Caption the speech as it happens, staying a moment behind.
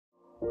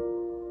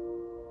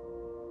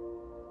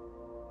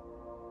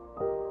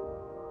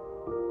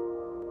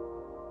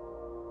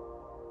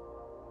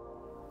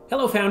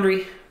Hello,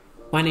 Foundry.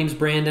 My name's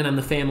Brandon. I'm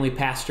the family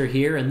pastor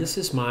here, and this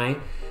is my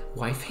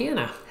wife,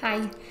 Hannah.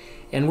 Hi.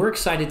 And we're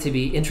excited to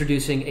be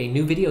introducing a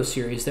new video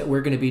series that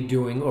we're going to be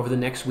doing over the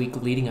next week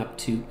leading up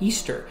to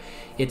Easter.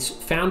 It's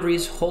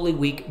Foundry's Holy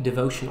Week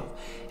devotional.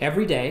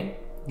 Every day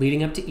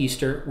leading up to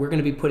Easter, we're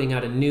going to be putting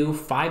out a new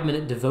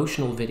 5-minute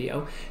devotional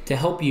video to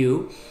help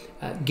you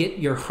get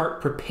your heart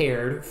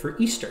prepared for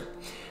Easter.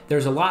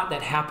 There's a lot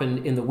that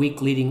happened in the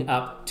week leading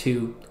up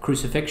to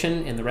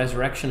crucifixion and the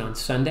resurrection on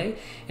Sunday,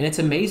 and it's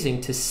amazing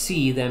to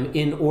see them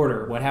in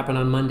order, what happened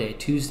on Monday,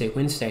 Tuesday,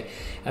 Wednesday,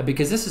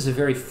 because this is a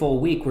very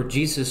full week where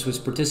Jesus was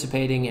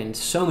participating in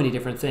so many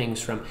different things,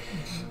 from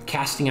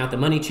casting out the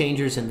money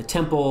changers in the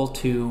temple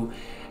to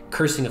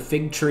cursing a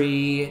fig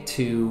tree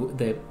to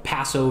the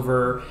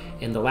Passover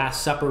and the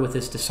Last Supper with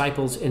his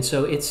disciples. And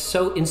so it's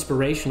so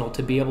inspirational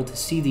to be able to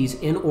see these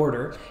in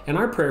order. And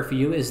our prayer for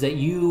you is that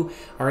you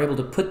are able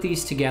to put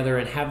these together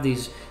and have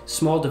these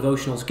small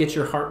devotionals, get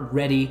your heart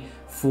ready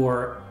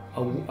for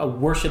a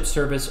worship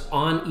service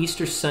on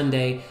Easter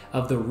Sunday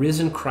of the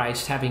risen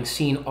Christ, having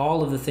seen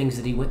all of the things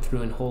that he went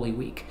through in Holy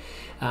Week.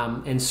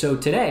 And so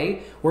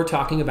today we're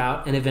talking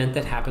about an event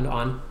that happened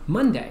on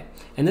Monday.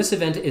 And this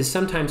event is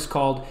sometimes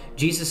called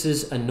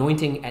Jesus'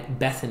 anointing at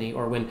Bethany,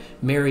 or when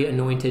Mary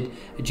anointed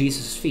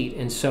Jesus' feet.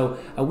 And so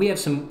we have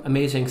some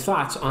amazing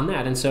thoughts on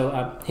that. And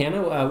so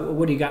Hannah,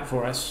 what do you got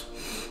for us?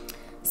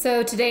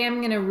 So today I'm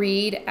going to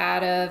read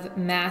out of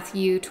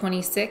Matthew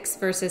 26,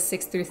 verses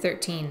 6 through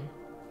 13.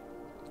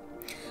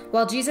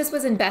 While Jesus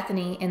was in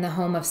Bethany in the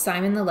home of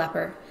Simon the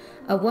leper,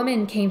 a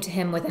woman came to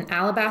him with an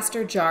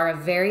alabaster jar of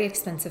very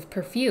expensive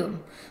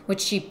perfume,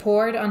 which she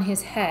poured on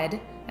his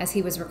head as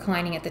he was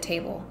reclining at the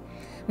table.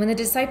 When the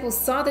disciples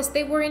saw this,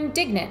 they were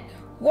indignant.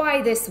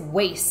 "Why this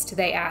waste?"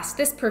 they asked.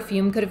 "This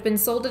perfume could have been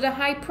sold at a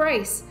high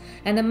price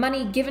and the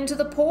money given to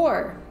the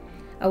poor."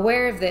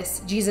 Aware of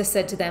this, Jesus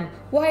said to them,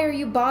 "Why are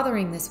you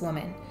bothering this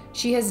woman?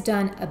 She has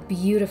done a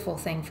beautiful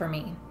thing for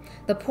me.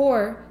 The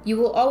poor you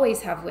will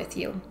always have with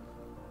you,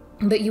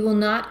 but you will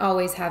not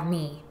always have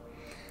me.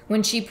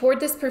 When she poured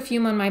this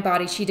perfume on my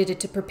body, she did it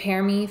to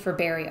prepare me for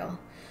burial.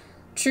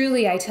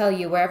 Truly, I tell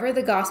you, wherever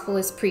the gospel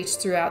is preached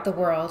throughout the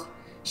world,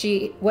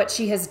 what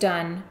she has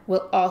done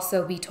will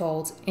also be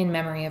told in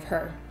memory of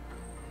her."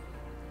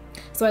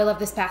 So I love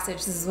this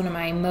passage. This is one of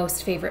my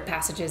most favorite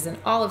passages in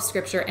all of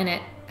Scripture, and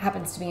it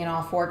happens to be in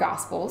all 4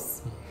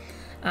 Gospels.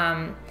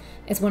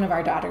 It's one of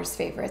our daughter's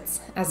favorites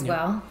as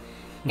well.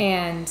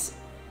 And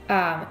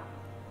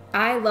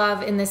I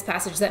love in this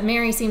passage that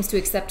Mary seems to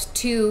accept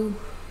 2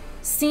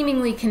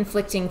 seemingly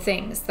conflicting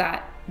things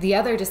that the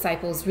other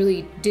disciples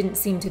really didn't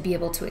seem to be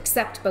able to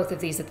accept both of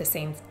these at the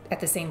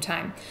same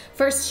time.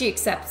 First, she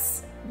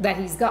accepts that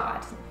he's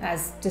God,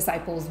 as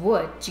disciples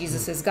would.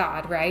 Jesus is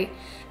God, right?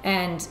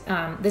 And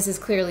this is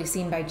clearly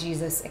seen by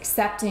Jesus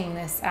accepting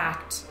this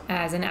act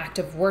as an act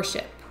of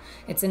worship.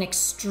 It's an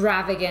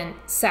extravagant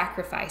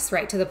sacrifice,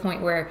 right? To the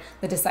point where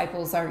the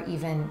disciples are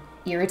even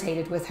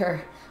irritated with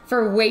her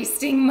for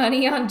wasting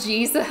money on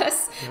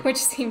Jesus, which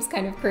seems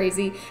kind of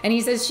crazy. And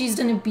he says she's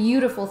done a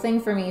beautiful thing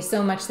for me,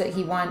 so much that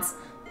he wants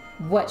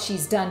what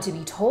she's done to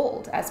be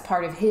told as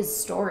part of his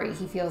story.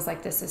 He feels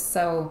like this is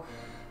so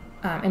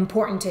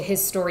important to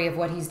his story of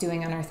what he's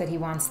doing on earth that he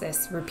wants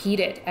this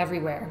repeated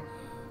everywhere.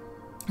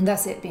 And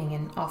thus it being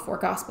in all 4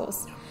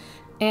 Gospels.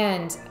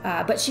 And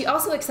but she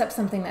also accepts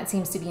something that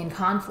seems to be in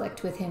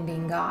conflict with him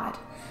being God.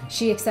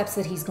 She accepts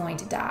that he's going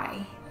to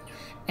die.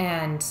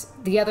 And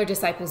the other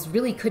disciples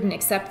really couldn't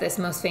accept this,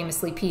 most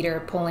famously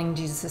Peter pulling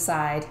Jesus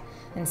aside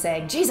and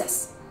saying,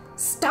 "Jesus,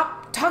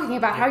 stop talking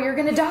about how you're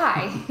going to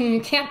die. You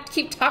can't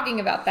keep talking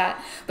about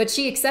that." But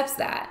she accepts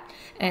that.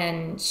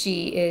 And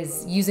she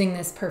is using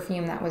this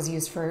perfume that was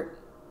used for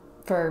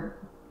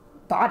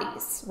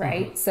bodies,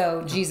 right? Mm-hmm.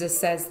 So Jesus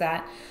says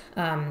that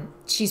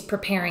she's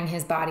preparing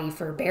his body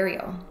for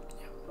burial.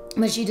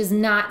 But she does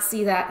not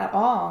see that at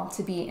all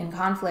to be in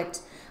conflict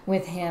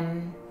with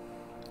him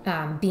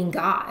being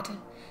God.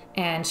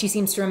 And she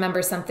seems to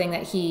remember something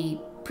that he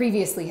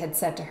previously had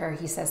said to her.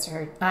 He says to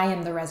her, "I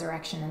am the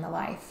resurrection and the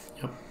life."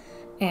 Yep.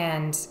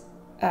 And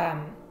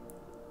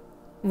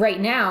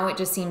right now, it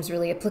just seems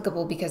really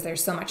applicable because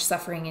there's so much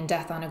suffering and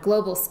death on a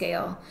global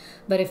scale.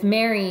 But if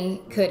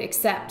Mary could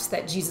accept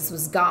that Jesus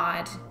was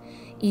God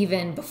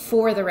even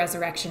before the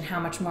resurrection, how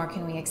much more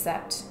can we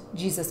accept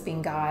Jesus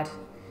being God,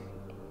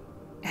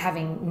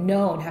 having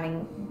known,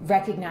 having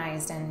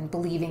recognized and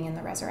believing in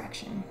the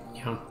resurrection?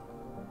 Yeah.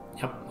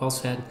 Yep, well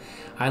said.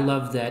 I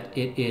love that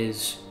it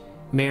is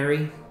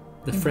Mary,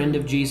 the friend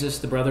of Jesus,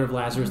 the brother of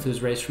Lazarus, who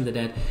was raised from the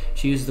dead.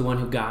 She was the one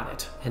who got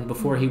it. And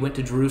before he went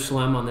to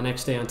Jerusalem on the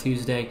next day on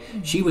Tuesday,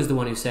 she was the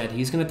one who said,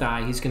 he's going to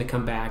die, he's going to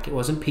come back. It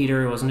wasn't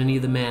Peter, it wasn't any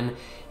of the men,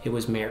 it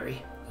was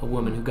Mary a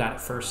woman who got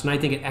it first. And I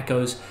think it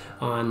echoes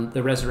on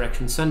the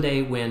Resurrection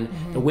Sunday when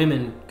the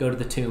women go to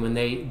the tomb and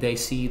they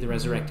see the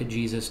resurrected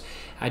Jesus.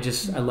 I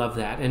love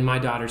that. And my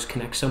daughters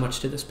connect so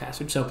much to this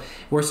passage. So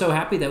we're so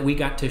happy that we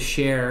got to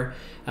share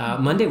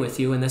Monday with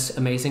you in this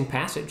amazing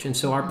passage. And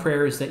so our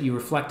prayer is that you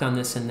reflect on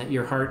this and that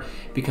your heart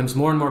becomes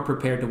more and more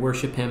prepared to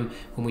worship him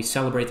when we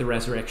celebrate the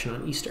resurrection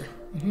on Easter.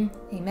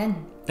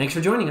 Amen. Thanks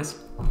for joining us.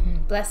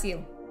 Bless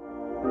you.